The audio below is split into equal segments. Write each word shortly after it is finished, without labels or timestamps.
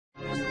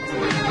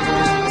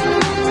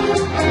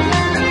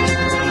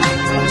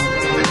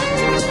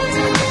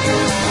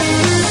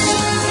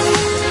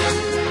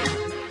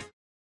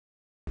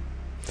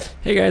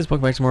Hey guys,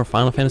 welcome back to more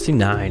Final Fantasy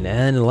IX, and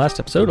in the last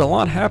episode a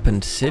lot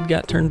happened. Sid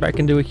got turned back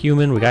into a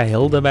human, we got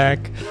Hilda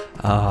back,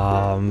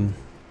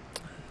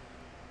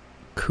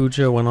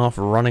 Kuja went off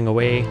running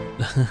away,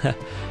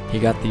 he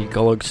got the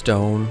Gulag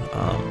Stone,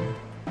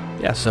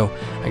 yeah, so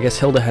I guess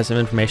Hilda has some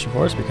information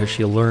for us because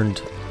she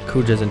learned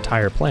Kuja's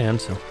entire plan,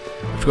 so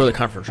let's go to the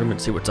conference room and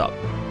see what's up.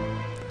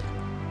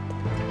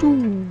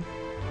 Ooh.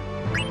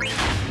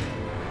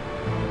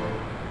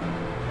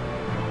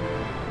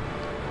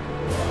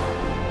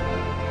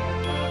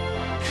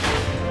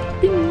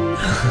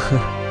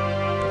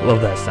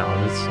 Love that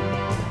sound. It's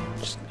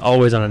just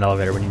always on an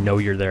elevator when you know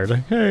you're there. It's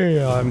like,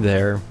 hey, I'm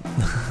there.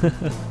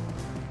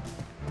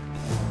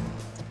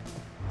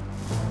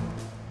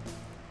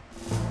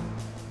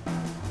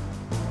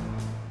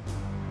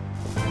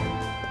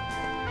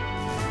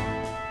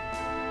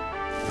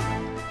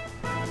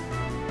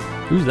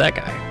 Who's that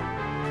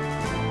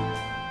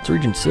guy? It's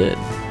Regent Sid.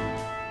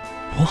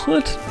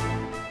 What?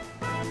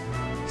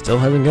 Still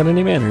hasn't got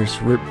any manners.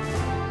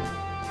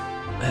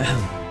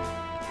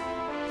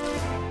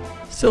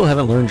 Still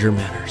haven't learned your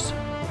manners.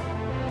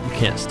 You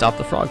can't stop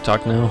the frog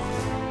talk now.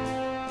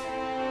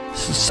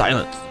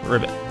 Silence,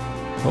 ribbit.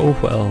 Oh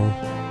well.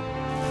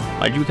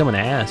 Why'd you become an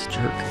ass,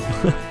 jerk?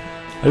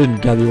 I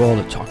didn't gather you all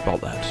to talk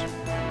about that.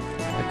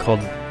 I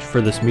called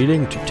for this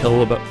meeting to tell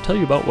you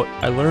about what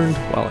I learned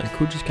while in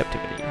Kuja's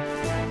captivity.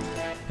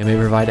 It may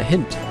provide a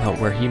hint about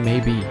where he may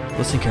be.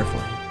 Listen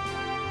carefully.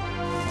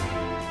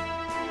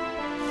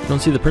 You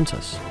don't see the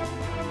princess.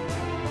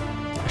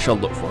 I shall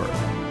look for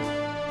her.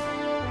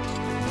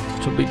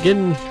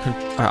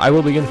 I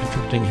will begin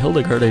constructing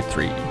Hilda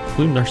 3.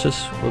 Bloom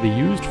Narcissus will be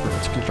used for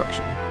its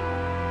construction.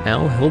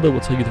 Now, Hilda will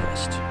tell you the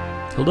rest.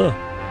 Hilda?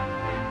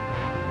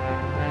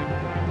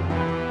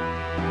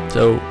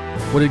 So,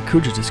 what did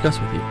Kuja discuss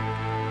with you?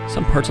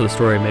 Some parts of the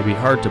story may be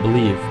hard to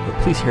believe,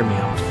 but please hear me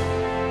out.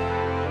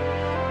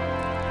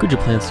 Kuja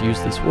plans to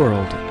use this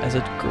world as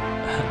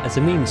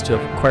a means to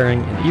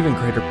acquiring an even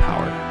greater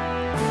power.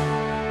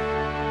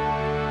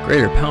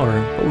 Greater power?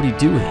 What would he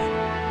do with it?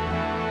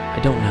 I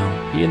don't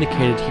know. He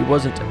indicated he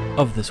wasn't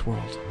of this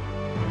world.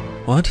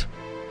 What?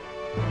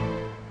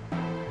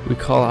 We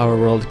call our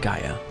world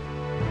Gaia.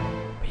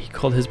 He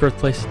called his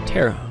birthplace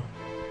Terra.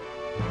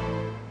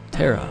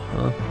 Terra,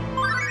 huh?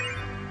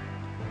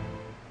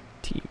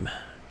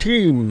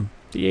 Team!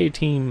 The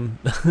A-team!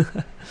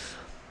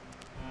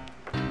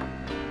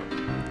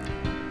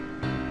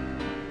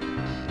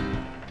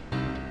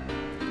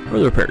 Where are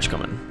the repairs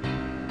coming?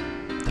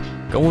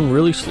 Going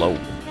really slow.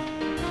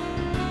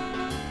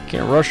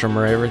 Can't rush them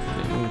or everything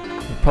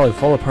will probably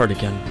fall apart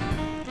again.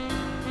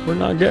 We're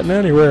not getting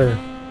anywhere.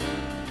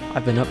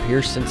 I've been up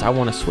here since I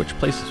want to switch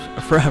places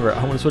forever.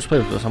 I want to switch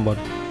places with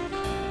somebody.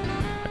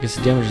 I guess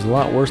the damage is a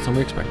lot worse than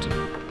we expected.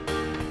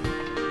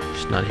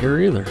 She's not here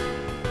either.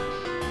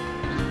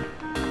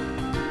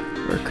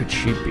 Where could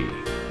she be?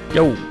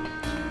 Yo!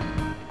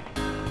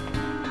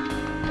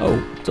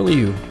 Oh, it's only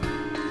you.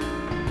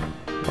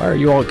 Why are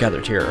you all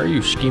gathered here? Are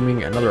you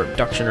scheming another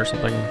abduction or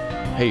something?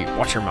 Hey,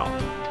 watch your mouth.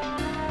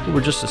 We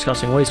were just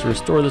discussing ways to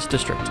restore this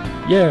district.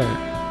 Yeah!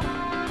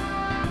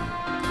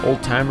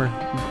 Old timer,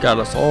 you've got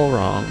us all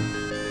wrong.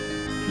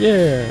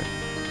 Yeah!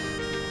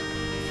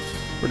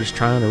 We're just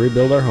trying to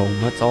rebuild our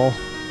home, that's all.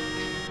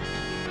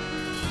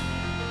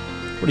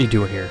 What are you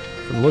doing here?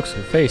 From the looks of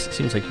your face, it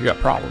seems like you got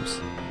problems.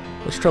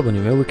 What's troubling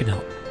you? Maybe we can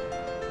help.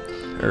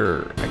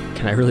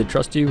 Can I really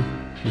trust you?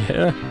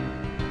 Yeah?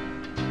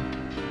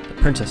 The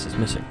princess is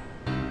missing.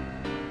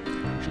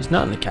 She's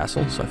not in the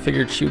castle, so I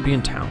figured she would be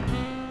in town.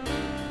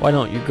 Why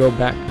don't you go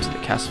back to the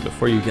castle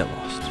before you get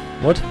lost?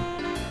 What?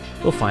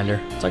 We'll find her.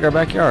 It's like our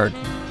backyard.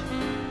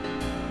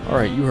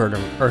 Alright, you heard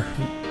him.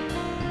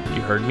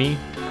 You heard me?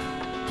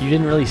 You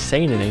didn't really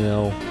say anything,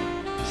 though.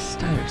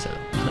 Steiner said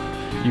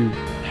it. You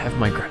have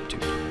my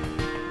gratitude.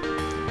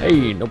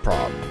 Hey, no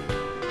problem.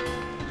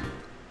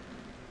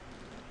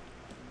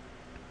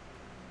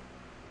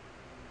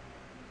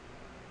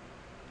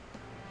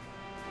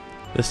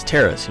 This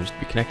Terra seems to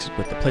be connected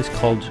with the place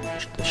called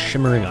the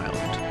Shimmering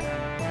Island.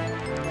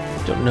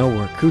 Don't know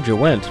where Kuja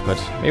went, but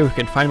maybe we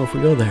can find him if we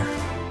go there.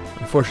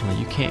 Unfortunately,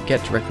 you can't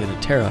get directly to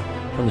Terra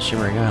from the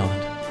Shimmering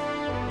Island.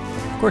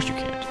 Of course you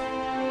can't.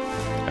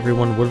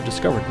 Everyone would have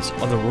discovered this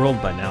other world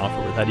by now if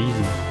it were that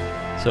easy.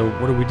 So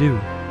what do?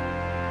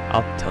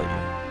 I'll tell you.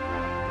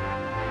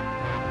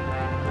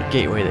 The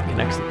gateway that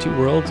connects the two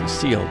worlds is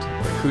sealed,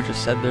 but Kuja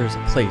said there's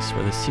a place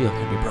where the seal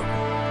can be broken.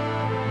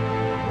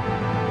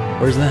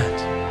 Where's that?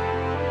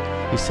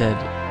 He said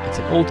it's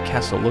an old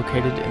castle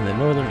located in the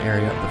northern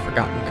area of the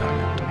Forgotten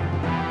Continent.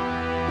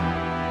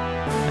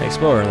 An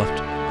explorer left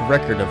a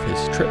record of his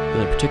trip to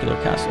the particular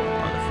castle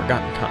on the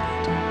Forgotten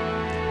Continent.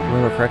 If I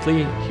remember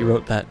correctly, he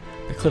wrote that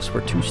the cliffs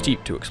were too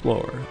steep to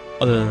explore.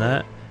 Other than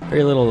that,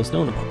 very little is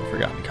known about the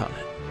Forgotten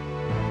Continent.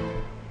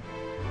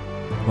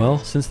 Well,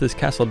 since this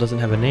castle doesn't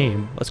have a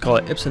name, let's call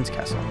it Ibsen's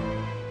Castle.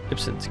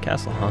 Ibsen's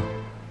Castle, huh?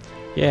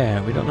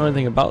 Yeah, we don't know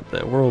anything about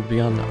the world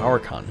beyond our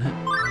continent.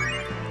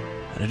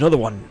 And another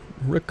one.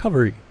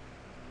 Recovery.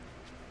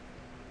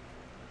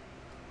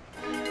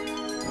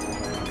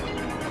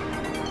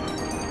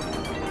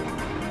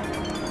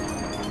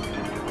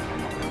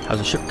 How's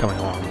the ship coming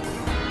along?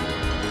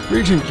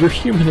 Regent, you're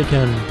human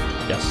again!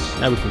 Yes,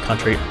 now we can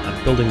concentrate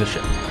on building the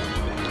ship.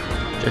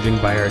 Judging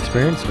by our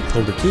experience with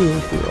Tilda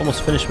 2, we were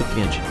almost finished with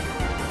the engine.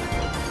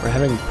 We're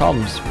having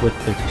problems with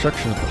the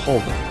construction of the hull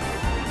though.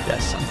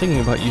 Yes, I'm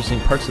thinking about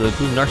using parts of the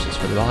blue Narcissus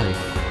for the body.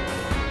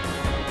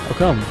 How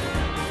come?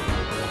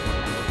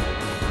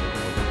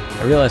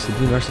 I realized the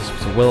blue Narcissus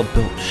was a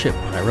well-built ship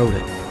when I wrote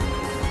it.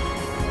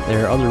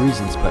 There are other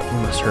reasons, but we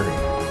must hurry.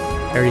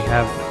 I already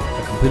have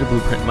a completed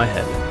blueprint in my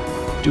head.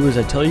 Do as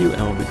I tell you,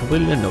 and it will be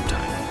completed in no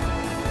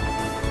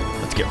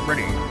time. Let's get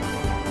ready.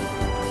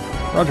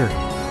 Roger.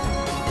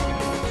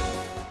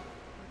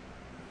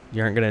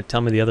 You aren't going to tell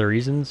me the other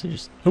reasons?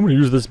 I'm going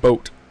to use this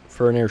boat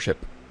for an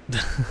airship.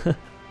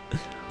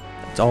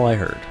 That's all I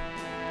heard.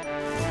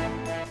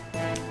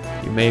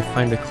 You may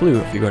find a clue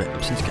if you go to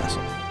Ibsen's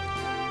castle.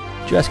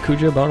 Did you ask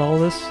Kuja about all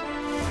this?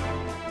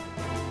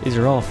 These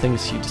are all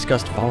things he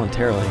discussed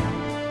voluntarily.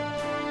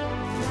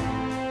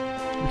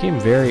 He became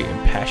very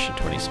impassioned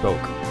when he spoke,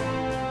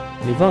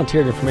 and he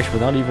volunteered information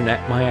without even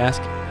my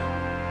asking.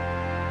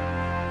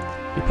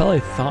 He probably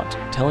thought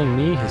telling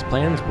me his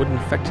plans wouldn't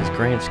affect his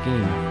grand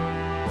scheme.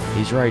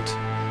 He's right.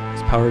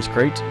 His power is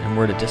great, and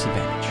we're at a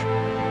disadvantage.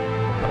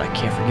 But I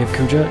can't forgive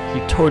Kuja.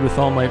 He toyed with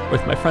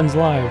my friends'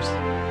 lives.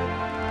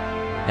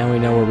 Now we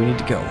know where we need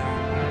to go.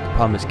 The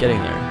problem is getting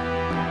there.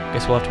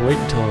 Guess we'll have to wait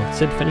until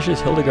Sid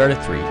finishes Hildegard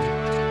at 3.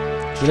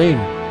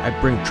 Zidane, I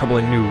bring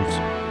troubling news.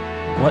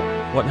 What?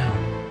 What now?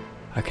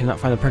 I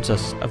cannot find the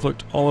princess. I've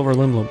looked all over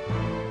Limblum.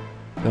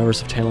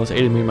 Members of Tantalus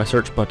aided me in my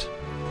search, but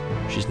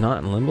she's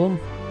not in Limblum?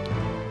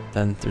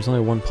 Then there's only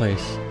one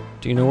place.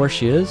 Do you know where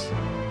she is?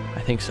 I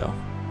think so.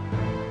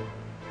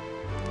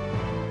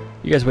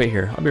 You guys wait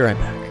here. I'll be right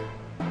back.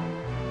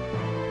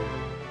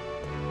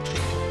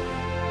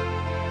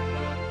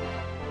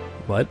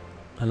 What?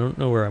 I don't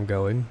know where I'm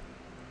going.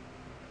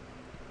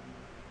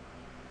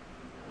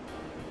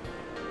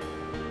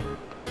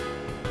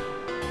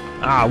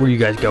 Ah, where are you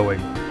guys going?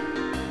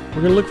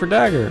 We're gonna look for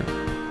Dagger.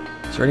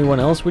 Is there anyone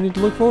else we need to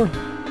look for?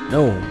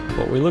 No,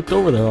 but we looked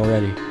over there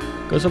already.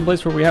 Go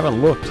someplace where we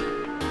haven't looked.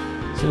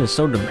 Sin is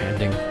so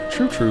demanding.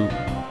 True, true.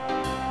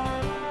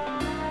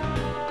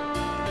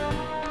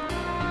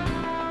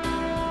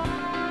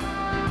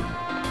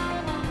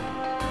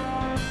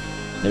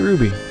 Hey,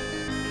 Ruby.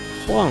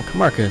 Blanc,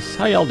 Marcus,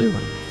 how y'all doing?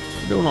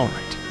 We're doing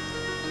alright.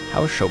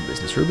 How's show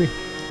business, Ruby?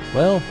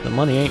 Well, the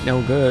money ain't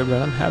no good,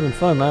 but I'm having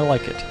fun and I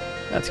like it.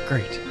 That's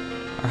great.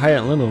 Our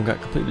hideout in Limblum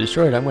got completely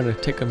destroyed. I'm going to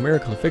take a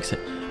miracle to fix it.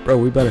 Bro,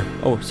 we better.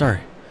 Oh,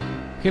 sorry.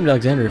 We came to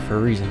Alexandria for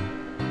a reason.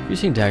 Have you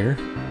seen Dagger?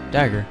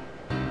 Dagger?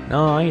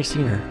 No, I ain't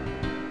seen her.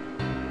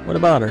 What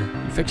about her?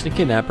 You fixing to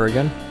kidnap her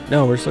again?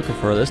 No, we're just looking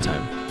for her this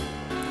time.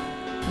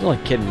 I was only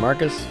kidding,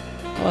 Marcus.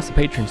 I'll ask the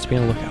patrons to be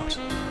on the lookout.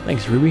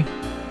 Thanks, Ruby.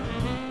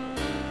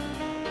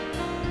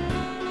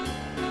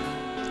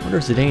 I wonder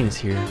if Zidane is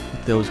here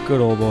with those good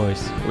old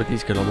boys. Or with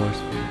these good old boys.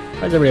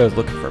 Why is everybody always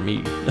looking for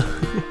me?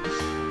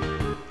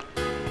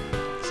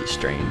 This is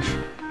strange.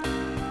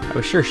 I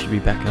was sure she'd be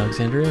back in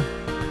Alexandria.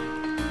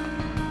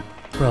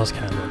 Where else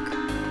can I look?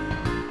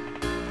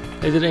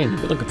 Hey Zidane,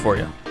 we're looking for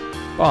you.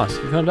 Boss,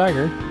 you found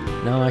Dagger?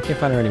 No, I can't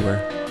find her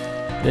anywhere.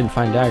 I didn't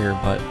find Dagger,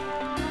 but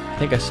I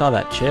think I saw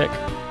that chick.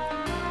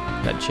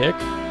 That chick?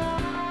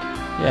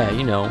 Yeah,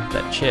 you know,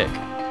 that chick.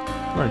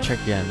 I'm gonna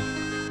check again.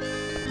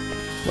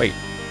 Wait,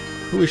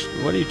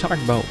 what are you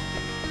talking about?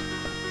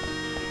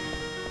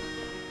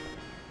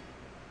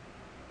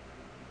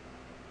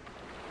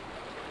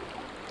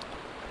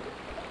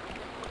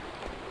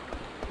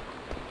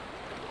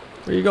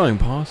 Where are you going,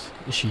 boss?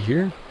 Is she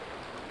here?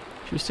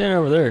 She was standing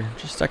over there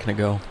just a second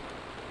ago.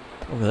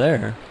 Over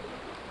there?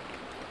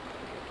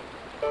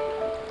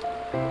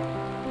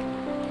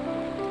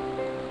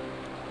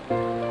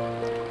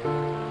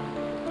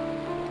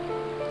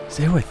 Is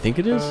that who I think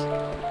it is?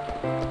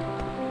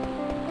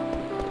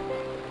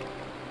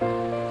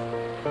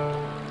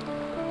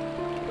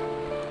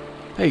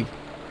 Hey.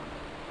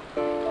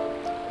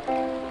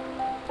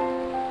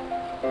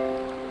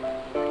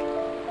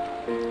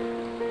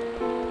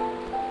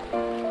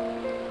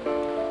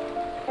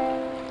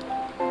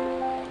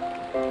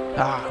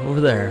 Ah, over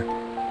there.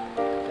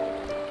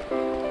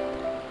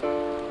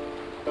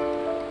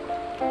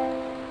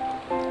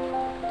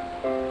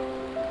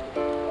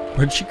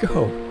 Where'd she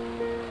go?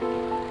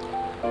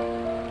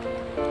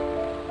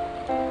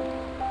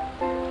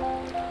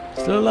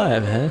 Still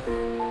alive, huh?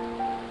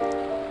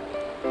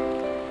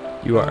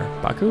 You are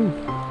Baku?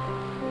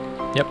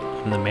 Yep,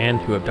 I'm the man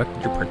who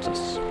abducted your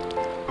princess.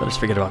 Let us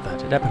forget about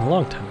that. It happened a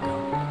long time ago.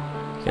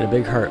 You had a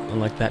big heart,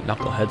 unlike that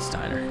knucklehead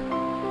Steiner.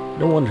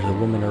 No wonder the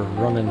women are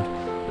running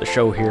the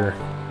show here.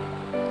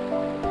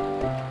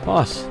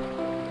 Boss,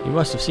 you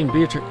must have seen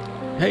Beatrice.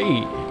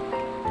 Hey!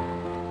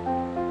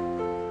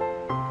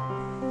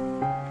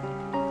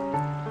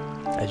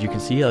 As you can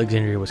see,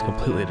 Alexandria was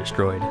completely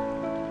destroyed.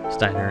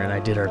 Steiner and I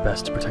did our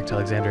best to protect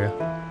Alexandria,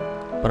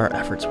 but our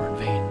efforts were in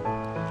vain.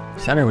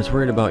 Steiner was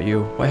worried about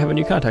you. Why haven't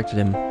you contacted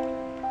him?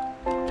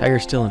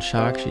 Tiger's still in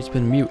shock. She's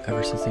been mute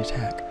ever since the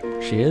attack.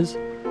 She is?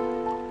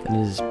 then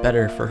it is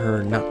better for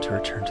her not to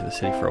return to the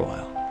city for a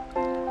while.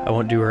 I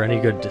won't do her any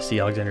good to see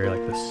Alexandria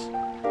like this.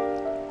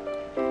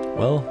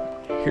 Well,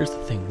 here's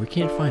the thing. We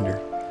can't find her.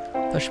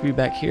 I thought she'd be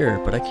back here,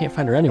 but I can't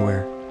find her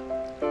anywhere.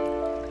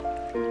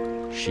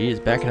 She is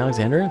back in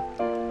Alexandria,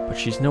 but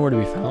she's nowhere to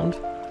be found.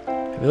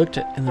 Have you looked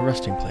in the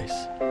resting place?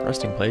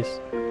 Resting place?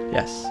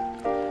 Yes.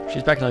 If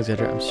she's back in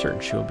Alexandria, I'm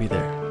certain she will be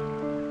there.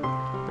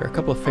 There are a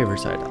couple of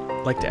favors I'd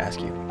like to ask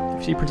you. If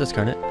you see Princess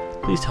Garnet,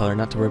 please tell her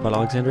not to worry about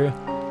Alexandria.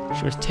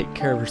 She must take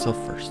care of herself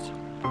first.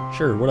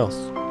 Sure, what else?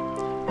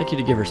 I'd like you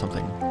to give her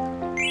something.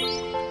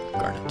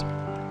 Garnet.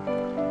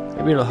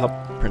 Maybe it'll help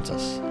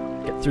Princess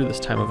get through this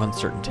time of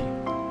uncertainty.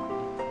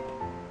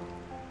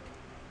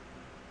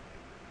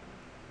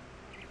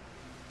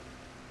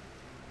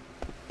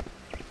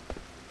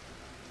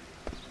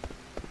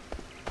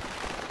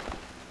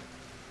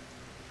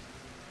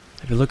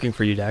 I've been looking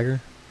for you, Dagger.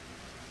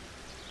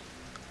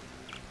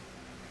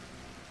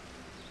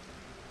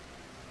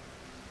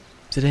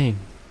 Zidane,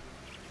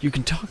 you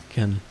can talk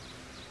again.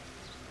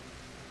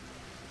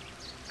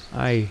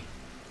 I've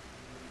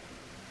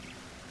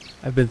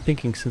been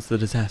thinking since the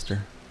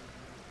disaster.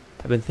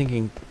 I've been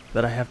thinking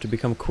that I have to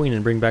become queen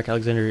and bring back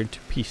Alexandria to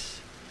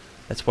peace.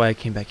 That's why I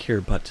came back here,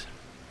 but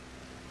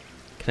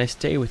can I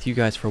stay with you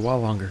guys for a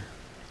while longer?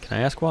 Can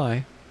I ask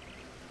why?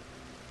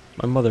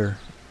 When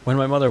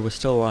my mother was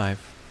still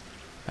alive,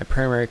 my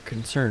primary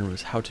concern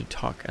was how to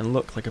talk and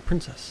look like a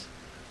princess.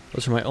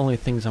 Those were my only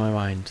things on my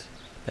mind.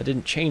 That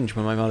didn't change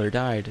when my mother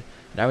died,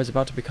 and I was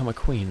about to become a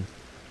queen.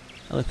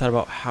 I only thought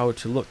about how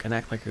to look and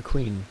act like a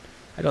queen.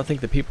 I don't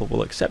think the people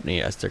will accept me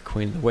as their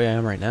queen the way I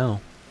am right now.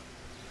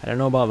 I don't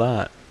know about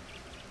that.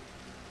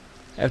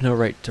 I have no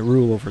right to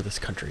rule over this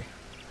country.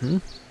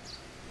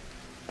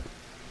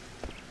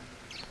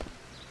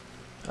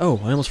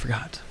 Oh, I almost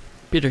forgot.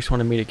 Beatrix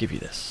wanted me to give you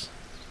this.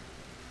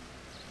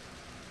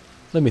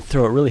 Let me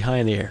throw it really high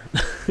in the air.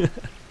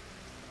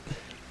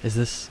 Is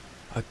this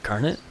a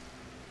garnet?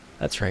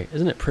 That's right.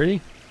 Isn't it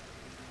pretty?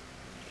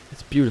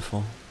 It's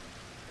beautiful.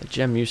 The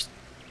gem used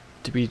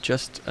to be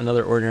just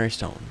another ordinary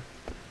stone.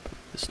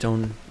 The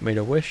stone made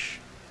a wish.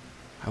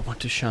 I want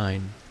to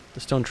shine. The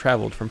stone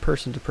traveled from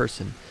person to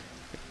person.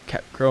 It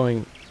kept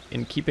growing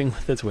in keeping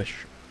with its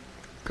wish.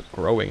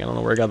 Growing? I don't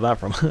know where I got that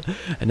from.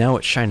 And now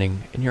it's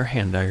shining in your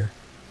hand, Dagger.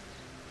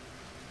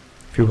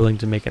 If you're willing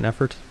to make an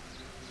effort,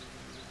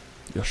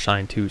 you'll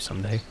shine too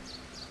someday.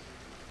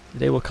 The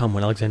day will come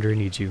when Alexandria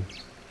needs you.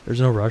 There's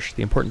no rush.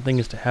 The important thing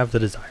is to have the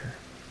desire.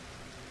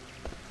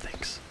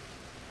 Thanks.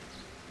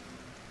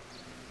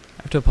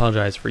 I have to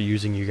apologize for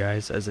using you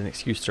guys as an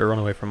excuse to run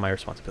away from my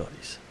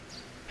responsibilities.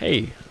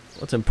 Hey,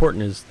 what's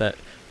important is that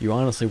you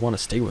honestly want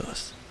to stay with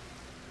us.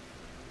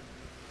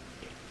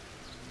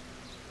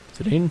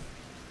 Zidane,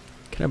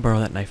 can I borrow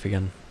that knife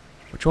again?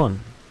 Which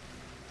one?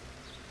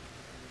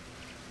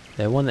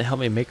 The one that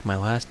helped me make my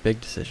last big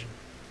decision.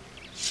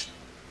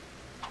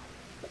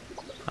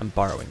 I'm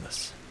borrowing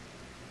this.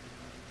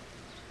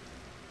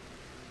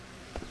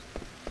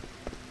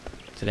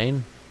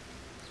 Zidane,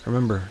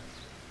 remember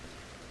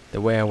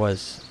the way I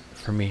was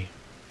for me.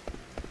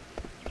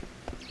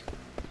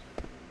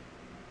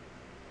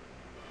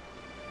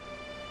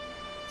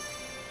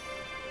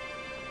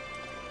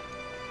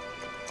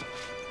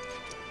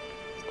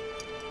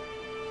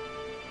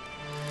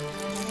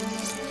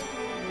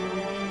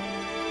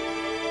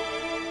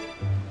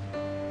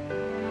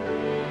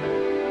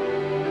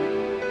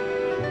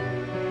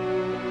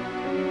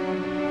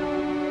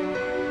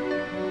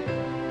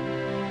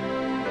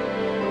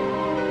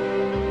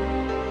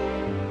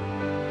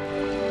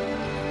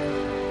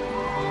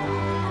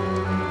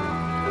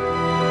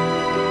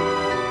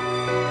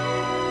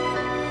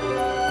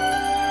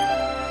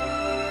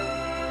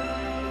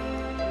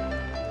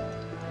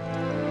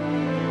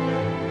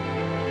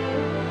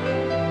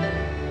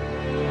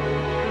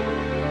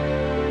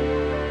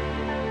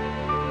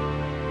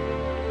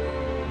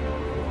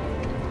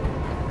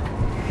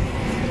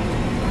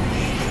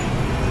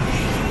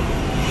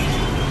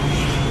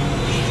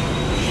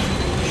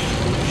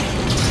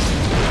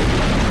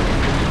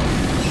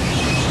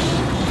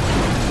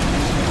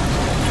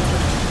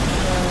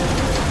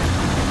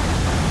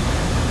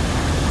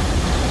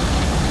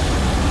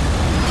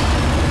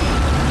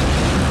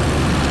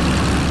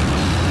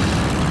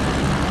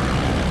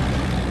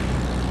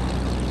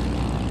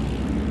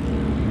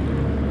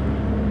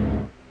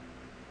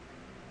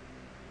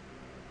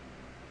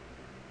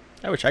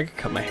 I wish I could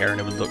cut my hair and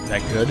it would look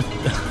that good.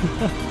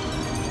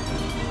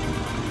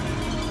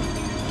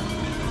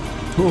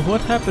 Oh,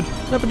 what happened?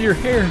 What happened to your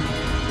hair?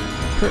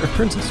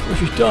 Princess, what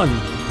have you done?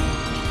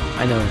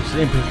 I know,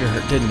 Zidane broke your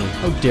heart, didn't he?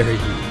 How dare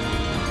you?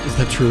 Is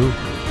that true?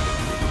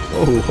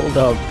 Oh, hold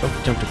up.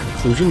 Don't jump to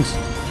conclusions.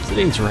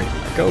 Zidane's right.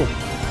 Let go.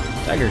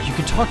 Dagger, you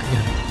can talk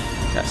again.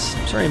 Yes,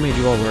 I'm sorry I made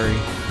you all worry.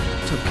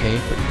 It's okay,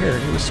 but your hair,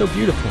 it was so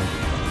beautiful.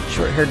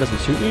 Short hair doesn't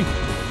suit me?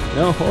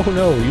 No, oh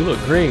no, you look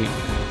great.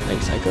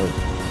 Thanks, Psycho.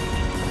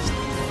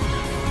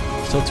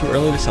 Still too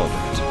early to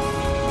celebrate.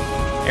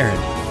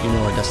 Aaron, you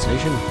know our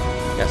destination?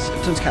 Yes,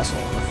 Ipton's Castle,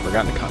 the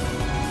Forgotten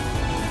Continent.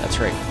 That's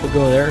right. We'll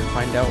go there,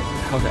 find out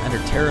how to enter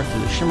Terra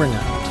through the Shimmering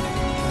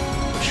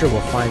Island. I'm sure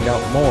we'll find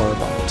out more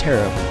about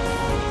Terra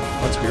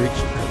once we reach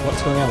what's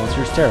going on once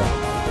we reach Terra.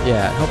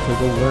 Yeah, and hopefully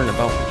we'll learn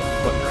about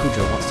what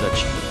Cujo wants to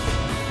achieve.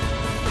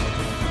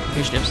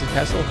 Location Ibsen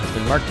Castle has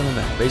been marked on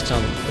the map based on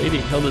Lady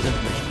Hilda's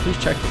information.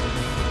 Please check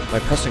by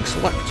pressing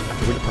select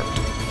after we depart.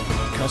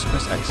 You can also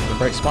press X on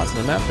the bright spots on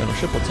the map and the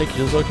ship will take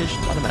you to those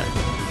locations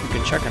automatically. You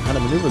can check on how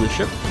to maneuver the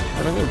ship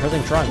by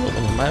pressing triangle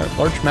when the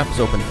large map is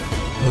open.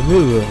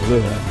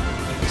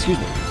 Excuse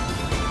me.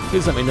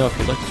 Please let me know if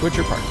you'd like to switch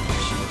your partners.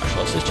 I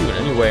shall assist you in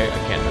any way I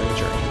can during the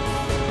journey.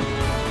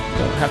 You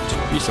don't have to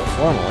be so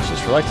formal, let's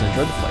just relax and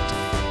enjoy the flight.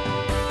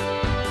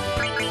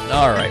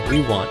 Alright,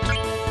 we want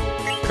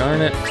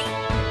Garnet,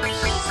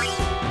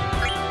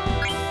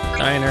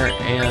 Diner,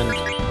 and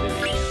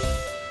Livy.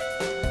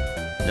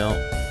 No,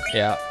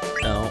 yeah,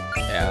 no,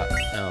 yeah,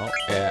 no,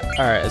 yeah.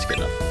 Alright, that's good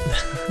enough.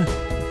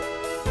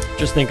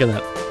 Just thinking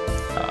that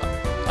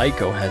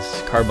Aiko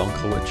has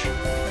Carbuncle, which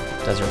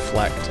does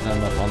reflect, and I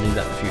don't know if I'll need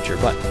that in the future,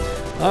 but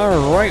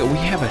alright, we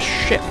have a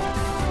ship.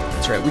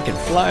 That's right, we can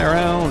fly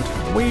around.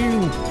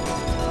 Woo!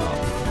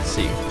 Let's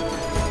see.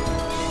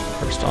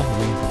 First off,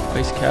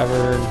 Ice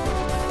Cavern,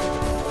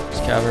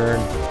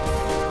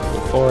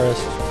 Little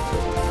Forest,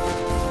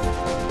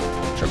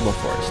 Triple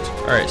Forest.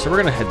 Alright, so we're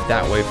gonna head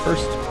that way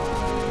first.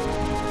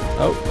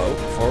 Oh,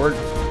 forward.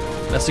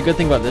 That's the good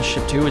thing about this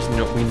ship too, is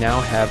we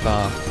now have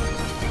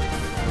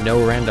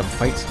no random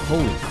fights.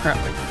 Holy crap,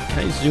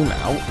 can I zoom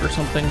out or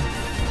something?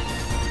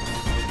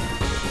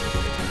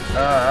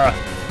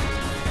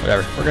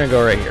 Whatever, we're gonna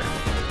go right here.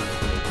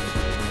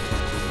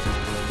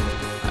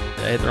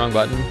 Did I hit the wrong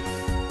button?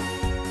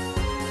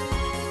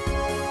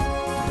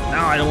 No,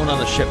 I don't want on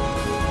the ship.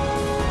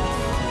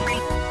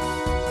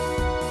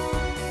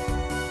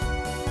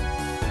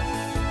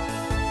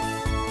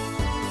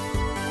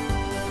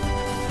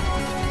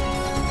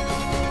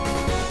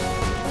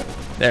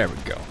 There we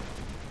go.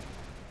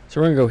 So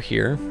we're gonna go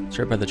here. It's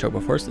right by the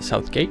Chopa Forest, the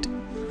south gate.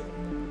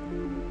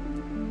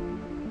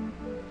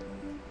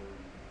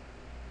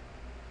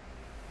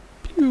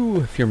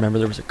 Pew! If you remember,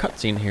 there was a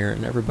cutscene here,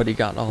 and everybody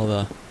got all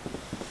the,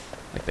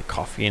 like the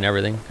coffee and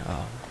everything.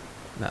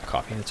 Not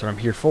coffee. That's what I'm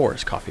here for,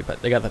 is coffee.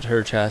 But they got the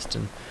treasure chest,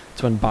 and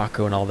it's when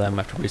Baku and all them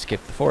after we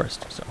escaped the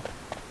forest. So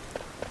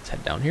let's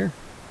head down here.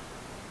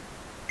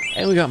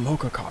 And we got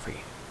mocha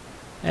coffee.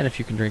 And if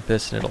you can drink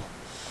this, and it'll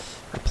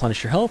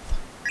replenish your health.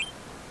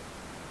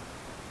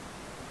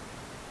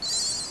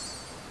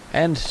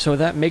 And so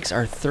that makes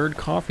our third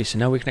coffee. So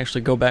now we can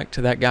actually go back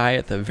to that guy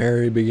at the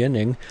very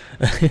beginning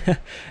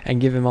and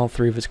give him all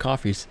 3 of his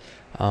coffees.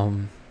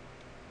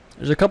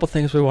 There's a couple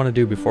things we want to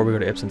do before we go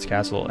to Ibsen's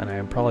Castle, and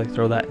I'll probably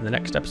throw that in the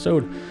next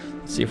episode.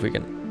 Let's see if we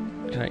can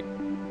I?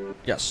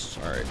 Yes,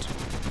 alright.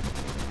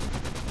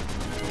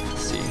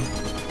 Let's see.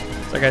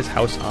 Is that guy's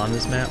house on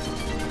this map?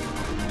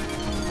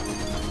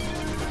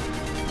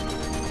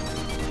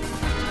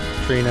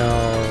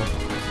 Trino,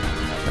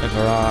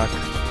 Pinnacle Rock,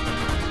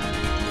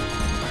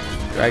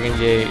 Dragon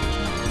Gate,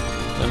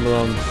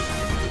 Limblum.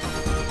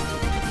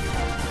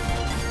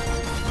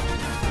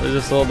 What is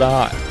this little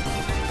dot?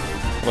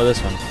 What is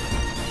this one?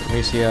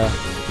 Amicia.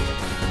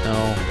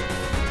 No.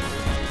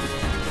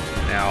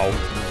 Now.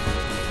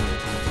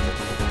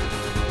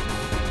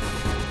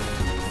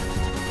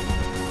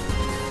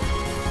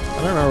 I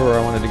don't remember where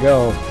I wanted to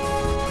go.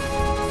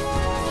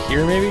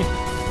 Here, maybe?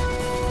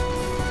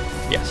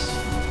 Yes.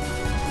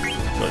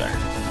 Go there.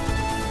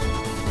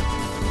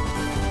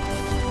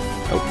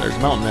 Oh, there's a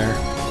mountain there.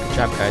 Good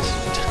job, guys.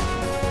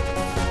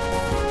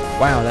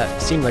 Wow,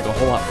 that seemed like a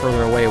whole lot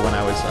further away when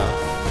I was...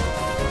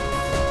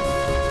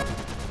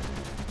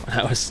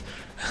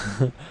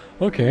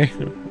 Okay,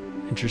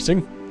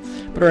 interesting.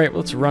 But alright,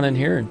 let's run in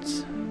here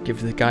and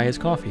give the guy his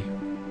coffee.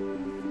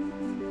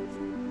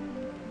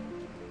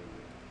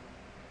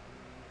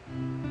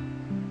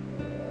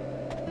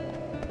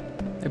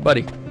 Hey,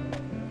 buddy.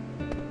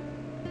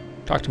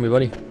 Talk to me,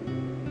 buddy.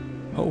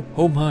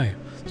 Oh my.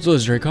 Those are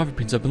those dry coffee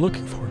beans I've been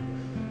looking for.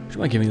 Would you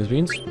mind giving me those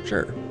beans?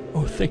 Sure.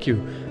 Oh, thank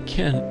you.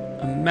 Can't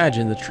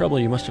imagine the trouble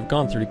you must have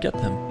gone through to get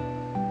them.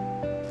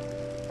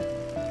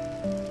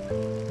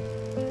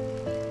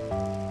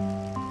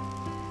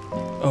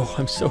 Oh,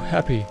 I'm so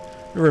happy.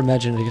 Never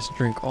imagined I get to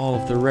drink all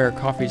of the rare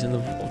coffees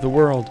of the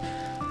world.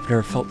 I've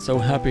never felt so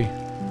happy.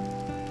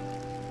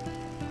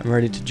 I'm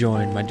ready to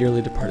join my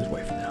dearly departed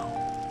wife now.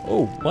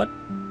 Oh, what?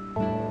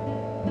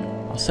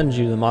 I'll send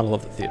you the model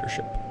of the theater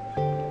ship.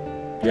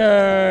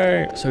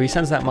 Yay! So he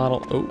sends that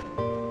model. Oh.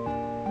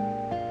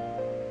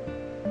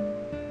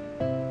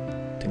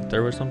 Think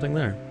there was something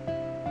there.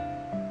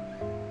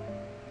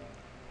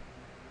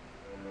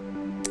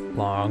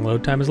 Long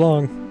load time is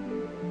long.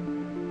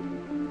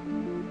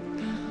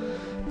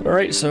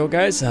 Alright, so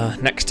guys,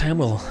 next time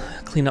we'll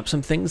clean up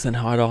some things and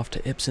head off to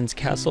Ibsen's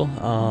Castle.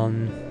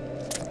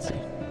 Let's see.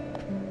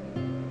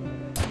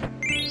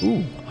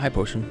 Ooh, a high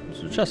potion.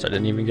 It's a chest I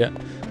didn't even get.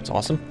 It's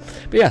awesome.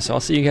 But yeah, so I'll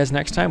see you guys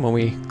next time when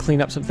we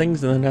clean up some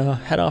things and then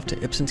head off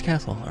to Ibsen's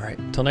Castle. Alright,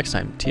 until next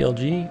time,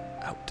 TLG